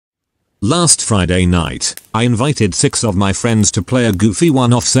Last Friday night, I invited 6 of my friends to play a goofy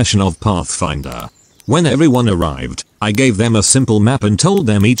one-off session of Pathfinder. When everyone arrived, I gave them a simple map and told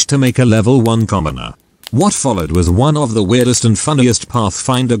them each to make a level 1 commoner. What followed was one of the weirdest and funniest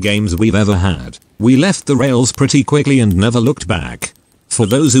Pathfinder games we've ever had. We left the rails pretty quickly and never looked back. For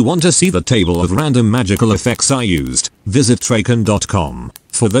those who want to see the table of random magical effects I used, visit Traken.com.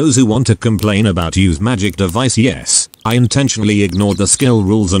 For those who want to complain about use magic device, yes, I intentionally ignored the skill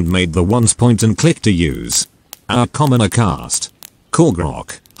rules and made the ones point and click to use. Our commoner cast: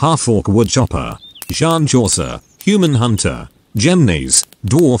 Korgrok, Half-Orc Woodchopper, Jean Chaucer, Human Hunter, Gemnes,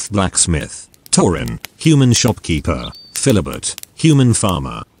 Dwarf Blacksmith, Taurin, Human Shopkeeper, Philibert, Human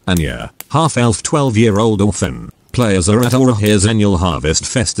Farmer, Anya, Half-Elf 12-year-old Orphan. Players are at Orohir's annual harvest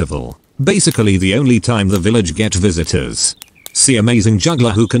festival, basically the only time the village get visitors. See amazing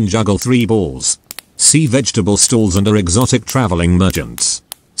juggler who can juggle 3 balls. See vegetable stalls and exotic traveling merchants.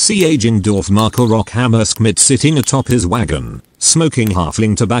 See aging dwarf Markel Rockhammer sitting atop his wagon, smoking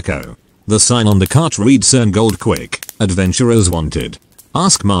halfling tobacco. The sign on the cart reads "Earn gold quick, adventurers wanted."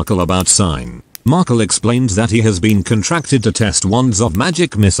 Ask Markel about sign. Markel explains that he has been contracted to test wands of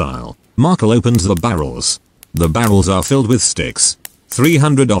magic missile. Markel opens the barrels. The barrels are filled with sticks.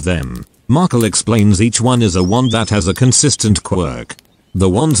 300 of them. Markel explains each one is a wand that has a consistent quirk. The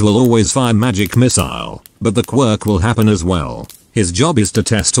wands will always fire magic missile, but the quirk will happen as well. His job is to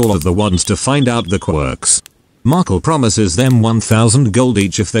test all of the wands to find out the quirks. Markel promises them 1000 gold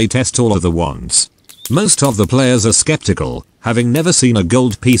each if they test all of the wands. Most of the players are skeptical, having never seen a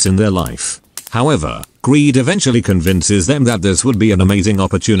gold piece in their life. However, greed eventually convinces them that this would be an amazing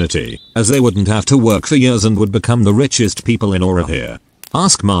opportunity, as they wouldn't have to work for years and would become the richest people in Orohir.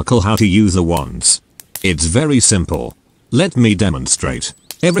 Ask Markel how to use the wands. It's very simple. Let me demonstrate.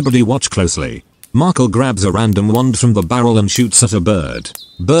 Everybody watch closely. Markel grabs a random wand from the barrel and shoots at a bird.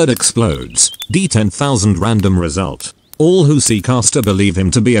 Bird explodes. D10,000 random result. All who see caster believe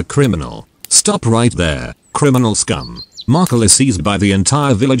him to be a criminal. Stop right there, criminal scum. Markel is seized by the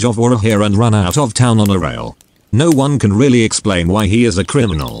entire village of Orohir and run out of town on a rail. No one can really explain why he is a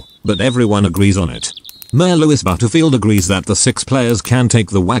criminal, but everyone agrees on it. Mayor Lewis Butterfield agrees that the 6 players can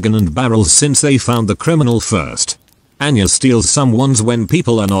take the wagon and barrels since they found the criminal first. Anya steals some wands when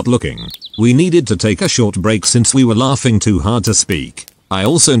people are not looking. We needed to take a short break since we were laughing too hard to speak. I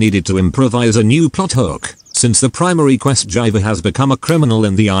also needed to improvise a new plot hook, since the primary quest driver has become a criminal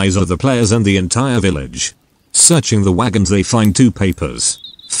in the eyes of the players and the entire village. Searching the wagons they find 2 papers.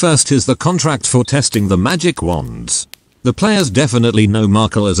 First is the contract for testing the magic wands. The players definitely know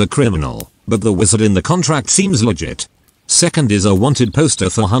Markel as a criminal, but the wizard in the contract seems legit. Second is a wanted poster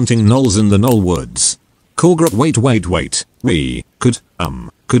for hunting gnolls in the Gnoll Woods. Korgrok wait, we could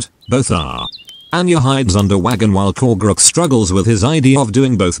both are. Anya hides under wagon while Korgrok struggles with his idea of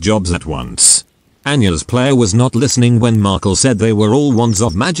doing both jobs at once. Anya's player was not listening when Markel said they were all wands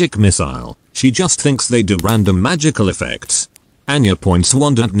of magic missile. She just thinks they do random magical effects. Anya points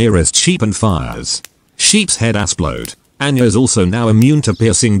wand at nearest sheep and fires. Sheep's head explode. Anya is also now immune to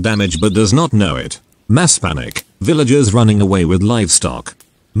piercing damage but does not know it. Mass panic. Villagers running away with livestock.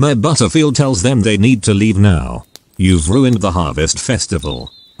 Mayor Butterfield tells them they need to leave now. You've ruined the harvest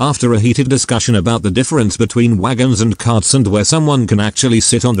festival. After a heated discussion about the difference between wagons and carts and where someone can actually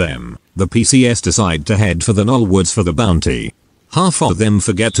sit on them, the PCS decide to head for the Gnoll Woods for the bounty. Half of them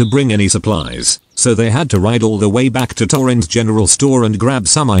forget to bring any supplies, so they had to ride all the way back to Taurin's general store and grab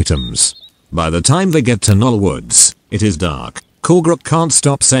some items. By the time they get to Gnoll Woods, it is dark. Korgrok can't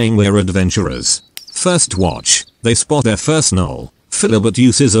stop saying we're adventurers. First watch, they spot their first gnoll. Philibert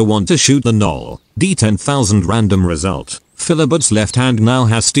uses a wand to shoot the gnoll. D10,000 random result. Philibert's left hand now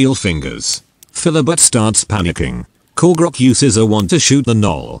has steel fingers. Philibert starts panicking. Korgrok uses a wand to shoot the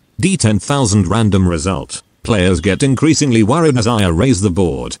gnoll. D10,000 random result. Players get increasingly worried as I erase the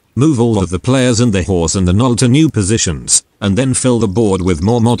board, move all of the players and the horse and the gnoll to new positions, and then fill the board with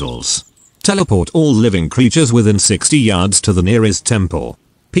more models. Teleport all living creatures within 60 yards to the nearest temple.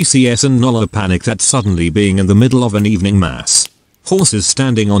 PCS and gnoll are panicked at suddenly being in the middle of an evening mass. Horses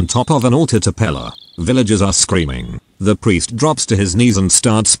standing on top of an altar to Pella. Villagers are screaming. The priest drops to his knees and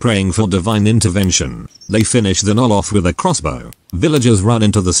starts praying for divine intervention. They finish the gnoll off with a crossbow. Villagers run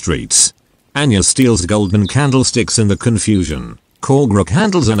into the streets. Anya steals golden candlesticks in the confusion. Korgrok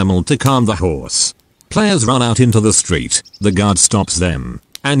handles animal to calm the horse. Players run out into the street. The guard stops them.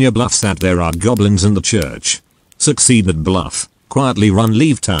 Anya bluffs that there are goblins in the church. Succeeded bluff. Quietly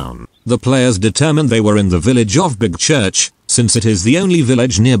leave town. The players determined they were in the village of Big Church, since it is the only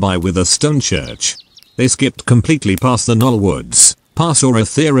village nearby with a stone church. They skipped completely past the Gnoll Woods, past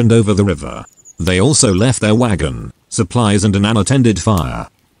Orohir and over the river. They also left their wagon, supplies and an unattended fire.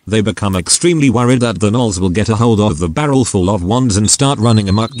 They become extremely worried that the gnolls will get a hold of the barrel full of wands and start running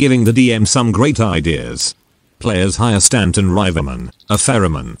amok, giving the DM some great ideas. Players hire Stanton Riverman, a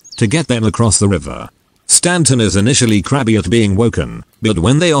ferryman, to get them across the river. Stanton is initially crabby at being woken, but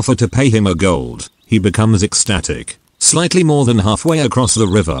when they offer to pay him a gold, he becomes ecstatic. Slightly more than halfway across the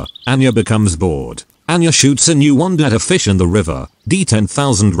river, Anya becomes bored. Anya shoots a new wand at a fish in the river,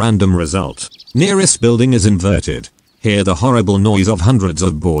 D10,000 random result. Nearest building is inverted. Hear the horrible noise of hundreds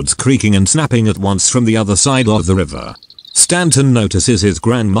of boards creaking and snapping at once from the other side of the river. Stanton notices his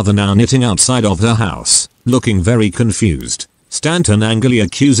grandmother now knitting outside of her house, looking very confused. Stanton angrily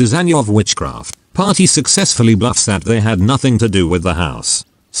accuses Anya of witchcraft. Party successfully bluffs that they had nothing to do with the house.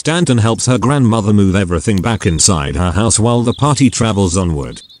 Stanton helps her grandmother move everything back inside her house while the party travels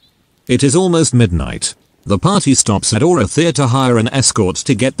onward. It is almost midnight. The party stops at Orathere to hire an escort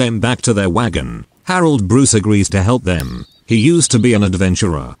to get them back to their wagon. Harold Bruce agrees to help them. He used to be an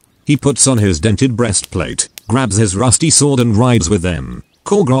adventurer. He puts on his dented breastplate, grabs his rusty sword and rides with them.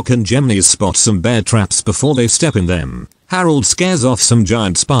 Korgrok and Gemnes spot some bear traps before they step in them. Harold scares off some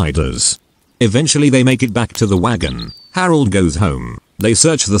giant spiders. Eventually they make it back to the wagon. Harold goes home. They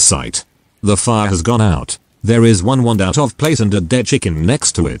search the site. The fire has gone out. There is one wand out of place and a dead chicken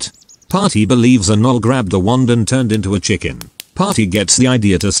next to it. Party believes a gnoll grabbed the wand and turned into a chicken. Party gets the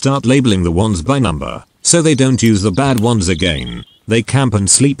idea to start labeling the wands by number, so they don't use the bad ones again. They camp and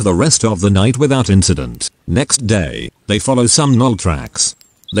sleep the rest of the night without incident. Next day, they follow some gnoll tracks.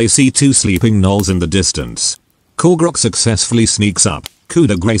 They see two sleeping gnolls in the distance. Korgrok successfully sneaks up.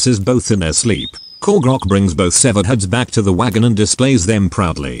 Kuda graces both in their sleep. Korgrok brings both severed heads back to the wagon and displays them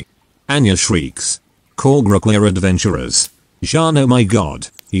proudly. Anya shrieks. Korgrok, we're adventurers. Jean, oh my god,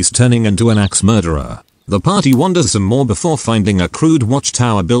 he's turning into an axe murderer. The party wanders some more before finding a crude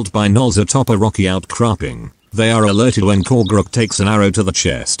watchtower built by gnolls atop a rocky outcropping. They are alerted when Korgrok takes an arrow to the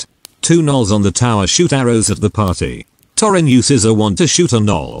chest. Two gnolls on the tower shoot arrows at the party. Torin uses a wand to shoot a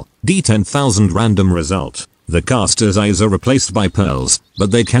gnoll. D10,000 random result. The caster's eyes are replaced by pearls,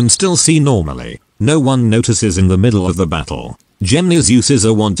 but they can still see normally. No one notices in the middle of the battle. Gemnes uses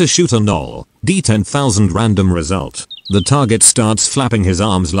a wand to shoot a gnoll. D10,000 random result. The target starts flapping his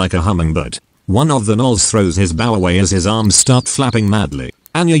arms like a hummingbird. One of the gnolls throws his bow away as his arms start flapping madly.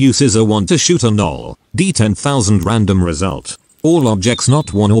 Anya uses a wand to shoot a gnoll. D10,000 random result. All objects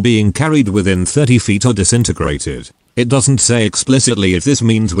not worn or being carried within 30 feet are disintegrated. It doesn't say explicitly if this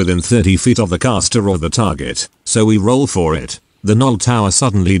means within 30 feet of the caster or the target, so we roll for it. The gnoll tower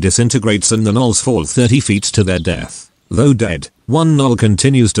suddenly disintegrates and the gnolls fall 30 feet to their death. Though dead, one gnoll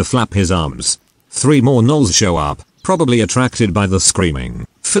continues to flap his arms. 3 more gnolls show up, probably attracted by the screaming.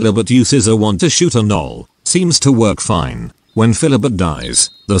 Philibert uses a wand to shoot a gnoll. Seems to work fine. When Philibert dies,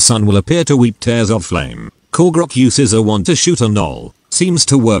 the sun will appear to weep tears of flame. Korgrok uses a wand to shoot a gnoll. Seems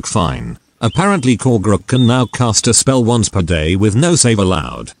to work fine. Apparently Korgrok can now cast a spell once per day with no save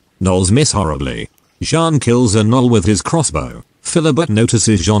allowed. Gnolls miss horribly. Jean kills a gnoll with his crossbow. Philibert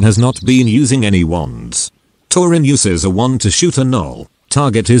notices Jean has not been using any wands. Torin uses a wand to shoot a gnoll.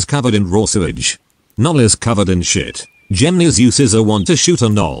 Target is covered in raw sewage. Gnoll is covered in shit. Gemnes uses a wand to shoot a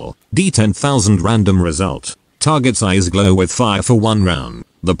gnoll. D10,000 random result. Target's eyes glow with fire for 1 round.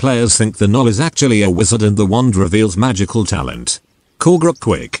 The players think the gnoll is actually a wizard and the wand reveals magical talent. Korgrok,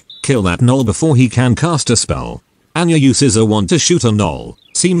 quick, kill that gnoll before he can cast a spell. Anya uses a wand to shoot a gnoll.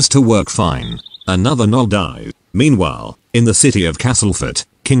 Seems to work fine. Another gnoll dies. Meanwhile, in the city of Castlefort,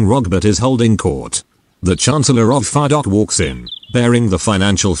 King Rogbert is holding court. The Chancellor of Fardok walks in, bearing the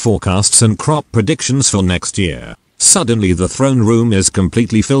financial forecasts and crop predictions for next year. Suddenly the throne room is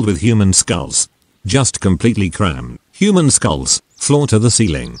completely filled with human skulls. Just completely crammed. Human skulls, floor to the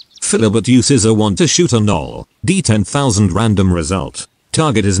ceiling. Philibert uses a wand to shoot a gnoll. D10,000 random result.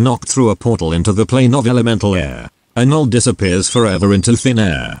 Target is knocked through a portal into the plane of elemental air. A gnoll disappears forever into thin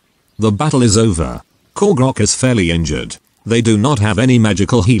air. The battle is over. Korgrok is fairly injured. They do not have any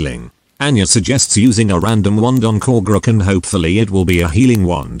magical healing. Anya suggests using a random wand on Korgrok and hopefully it will be a healing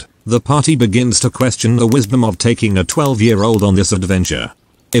wand. The party begins to question the wisdom of taking a 12-year-old on this adventure.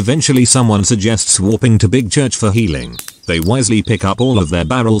 Eventually someone suggests warping to Big Church for healing. They wisely pick up all of their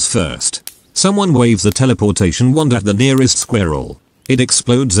barrels first. Someone waves a teleportation wand at the nearest squirrel. It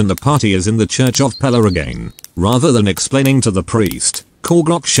explodes and the party is in the Church of Peller again. Rather than explaining to the priest,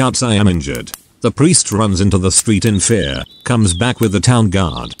 Korgrok shouts, "I am injured." The priest runs into the street in fear, comes back with the town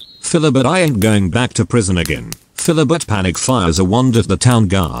guard. Philibert, "I ain't going back to prison again." Philibert panic fires a wand at the town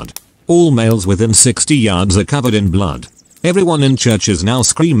guard. All males within 60 yards are covered in blood. Everyone in church is now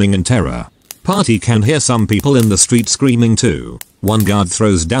screaming in terror. Party can hear some people in the street screaming too. One guard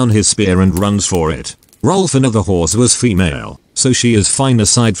throws down his spear and runs for it. Rolfina the horse was female, so she is fine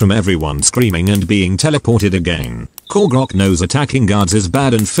aside from everyone screaming and being teleported again. ᴄᴏ knows attacking guards is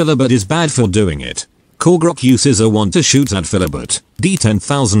bad and Philibert is bad for doing it. ᴄᴏ uses a wand to shoot at Philibert.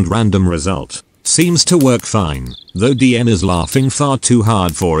 D10,000 random result. Seems to work fine, though DN is laughing far too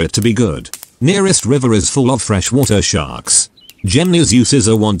hard for it to be good. Nearest river is full of freshwater sharks. Gemnius uses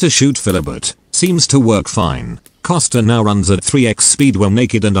a wand to shoot Philibert. Seems to work fine. Costa now runs at 3x speed when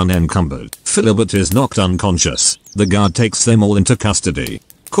naked and unencumbered. Philibert is knocked unconscious. The guard takes them all into custody.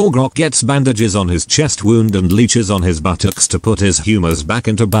 ᴄᴏ gets bandages on his chest wound and leeches on his buttocks to put his humors back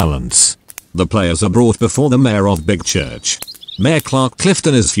into balance. The players are brought before the mayor of Big Church. Mayor Clark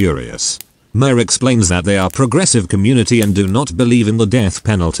Clifton is furious. Mayor explains that they are a progressive community and do not believe in the death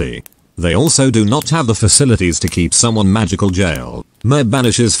penalty. They also do not have the facilities to keep someone magical jail. Mayor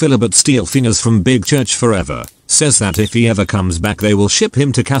banishes Philibert Steelfingers from Big Church forever. Says that if he ever comes back they will ship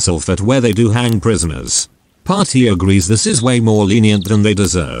him to Castleford where they do hang prisoners. Party agrees this is way more lenient than they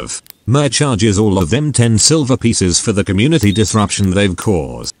deserve. Mayor charges all of them 10 silver pieces for the community disruption they've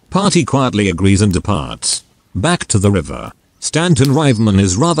caused. Party quietly agrees and departs. Back to the river. Stanton Riveman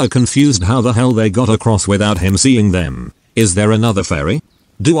is rather confused how the hell they got across without him seeing them. Is there another ferry?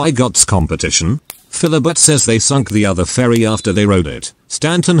 Do I gots competition? Philibert says they sunk the other ferry after they rode it.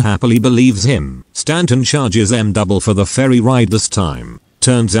 Stanton happily believes him. Stanton charges them double for the ferry ride this time.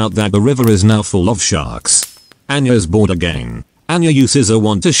 Turns out that the river is now full of sharks. Anya is bored again. Anya uses a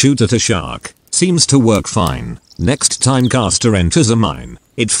wand to shoot at a shark. Seems to work fine. Next time caster enters a mine,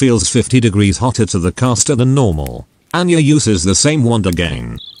 it feels 50 degrees hotter to the caster than normal. Anya uses the same wand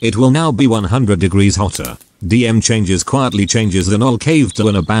again. It will now be 100 degrees hotter. DM quietly changes the Gnoll cave to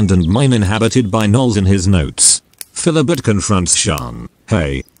an abandoned mine inhabited by gnolls in his notes. Philibert confronts Jean.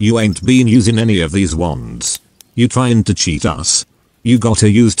 Hey, you ain't been using any of these wands. You trying to cheat us? You gotta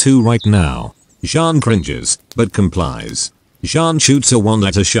use 2 right now. Jean cringes, but complies. Jean shoots a wand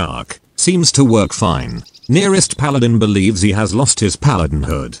at a shark. Seems to work fine. Nearest paladin believes he has lost his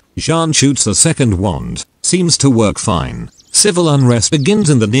paladinhood. Jean shoots a second wand. Seems to work fine. Civil unrest begins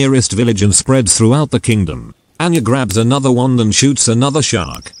in the nearest village and spreads throughout the kingdom. Anya grabs another wand and shoots another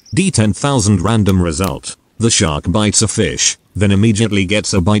shark. D10,000 random result. The shark bites a fish, then immediately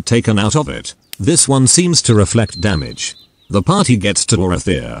gets a bite taken out of it. This one seems to reflect damage. The party gets to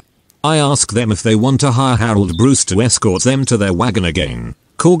Dorothea. I ask them if they want to hire Harold Bruce to escort them to their wagon again.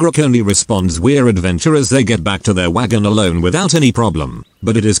 ᴄᴏ only responds we're adventurers, they get back to their wagon alone without any problem,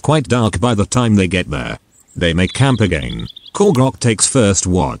 but it is quite dark by the time they get there. They make camp again. ᴄᴏ takes first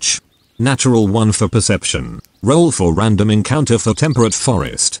watch. Natural 1 for perception. Roll for random encounter for temperate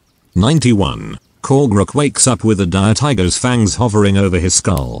forest. 91. ᴄᴏ wakes up with a dire tiger's fangs hovering over his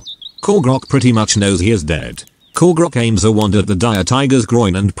skull. ᴄᴏ pretty much knows he is dead. ᴄᴏ aims a wand at the dire tiger's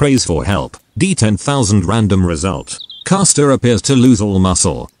groin and prays for help. D10,000 random result. Caster appears to lose all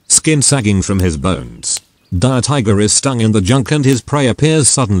muscle, skin sagging from his bones. Dire tiger is stung in the junk and his prey appears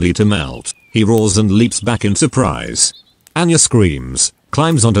suddenly to melt. He roars and leaps back in surprise. Anya screams,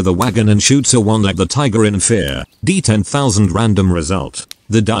 climbs onto the wagon and shoots a wand at the tiger in fear. D10,000 random result.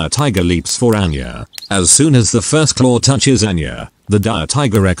 The dire tiger leaps for Anya. As soon as the first claw touches Anya, the dire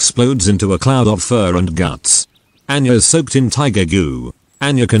tiger explodes into a cloud of fur and guts. Anya is soaked in tiger goo.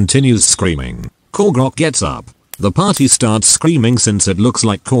 Anya continues screaming. ᴄᴏ gets up. The party starts screaming since it looks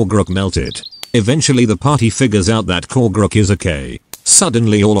like ᴄᴏ melted. Eventually the party figures out that ᴄᴏ is okay.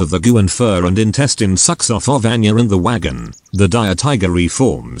 Suddenly all of the goo and fur and intestine sucks off of Anya and the wagon. The dire tiger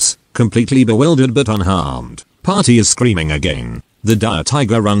reforms, completely bewildered but unharmed. Party is screaming again. The dire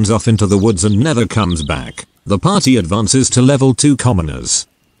tiger runs off into the woods and never comes back. The party advances to level 2 commoners.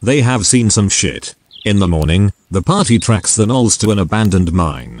 They have seen some shit. In the morning, the party tracks the gnolls to an abandoned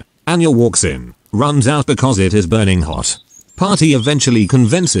mine. Anya walks in, runs out because it is burning hot. Party eventually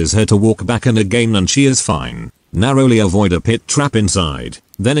convinces her to walk back in again and she is fine. Narrowly avoid a pit trap inside,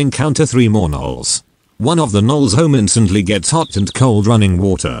 then encounter 3 more gnolls. One of the gnolls' home instantly gets hot and cold running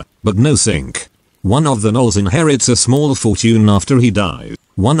water, but no sink. One of the gnolls inherits a small fortune after he dies.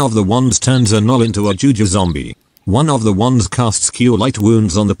 One of the wands turns a gnoll into a juju zombie. One of the wands casts cure light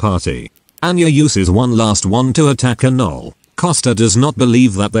wounds on the party. Anya uses one last wand to attack a gnoll. Costa does not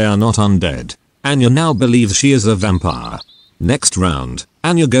believe that they are not undead. Anya now believes she is a vampire. Next round,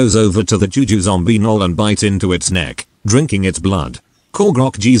 Anya goes over to the juju zombie gnoll and bites into its neck, drinking its blood.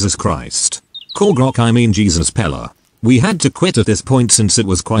 ᴄᴏ Jesus Christ. ᴄᴏ I mean Jesus Pella. We had to quit at this point since it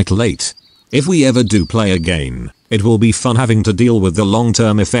was quite late. If we ever do play again, it will be fun having to deal with the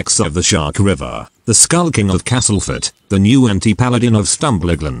long-term effects of the Shark River, the Skull King of Castleford, the new anti-paladin of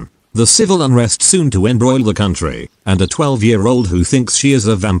Stumbleglen, the civil unrest soon to embroil the country, and a 12-year-old who thinks she is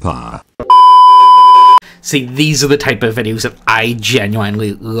a vampire. See, these are the type of videos that I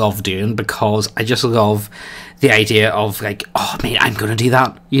genuinely love doing, because I just love the idea of, like, oh man, I'm gonna do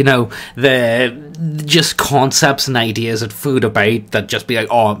that, you know, the just concepts and ideas that float about that just be like,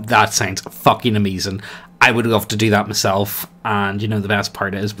 oh, that sounds fucking amazing. I would love to do that myself. And, you know, the best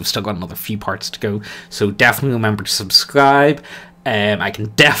part is we've still got another few parts to go, so definitely remember to subscribe. I can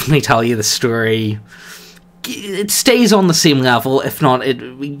definitely tell you the story, it stays on the same level, if not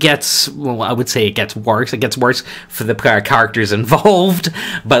it gets, well, I would say it gets worse. It gets worse for the player characters involved,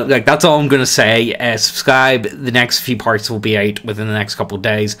 but like, that's all I'm gonna say. Subscribe. The next few parts will be out within the next couple of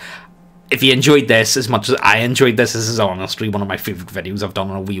days. If you enjoyed this as much as I enjoyed this is honestly one of my favourite videos I've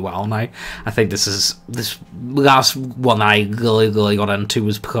done in a wee while now. I think this last one I really got into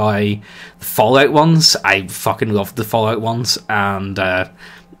was probably the Fallout ones. I fucking loved the Fallout ones, and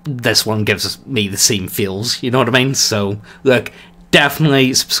this one gives me the same feels, you know what I mean? So, look,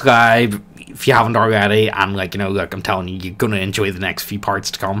 definitely subscribe if you haven't already, and, like, you know, look, I'm telling you, you're gonna enjoy the next few parts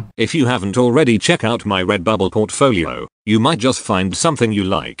to come. If you haven't already, check out my Redbubble portfolio. You might just find something you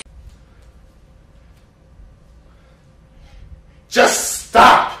like. Just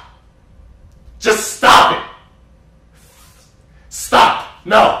stop! Just stop it! Stop!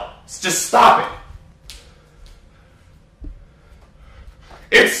 No! Just stop it!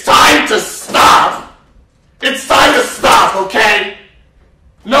 It's time to stop! It's time to stop, okay?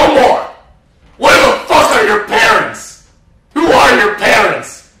 No more! Where the fuck are your parents? Who are your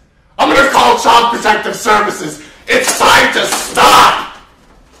parents? I'm gonna call Child Protective Services. It's time to stop!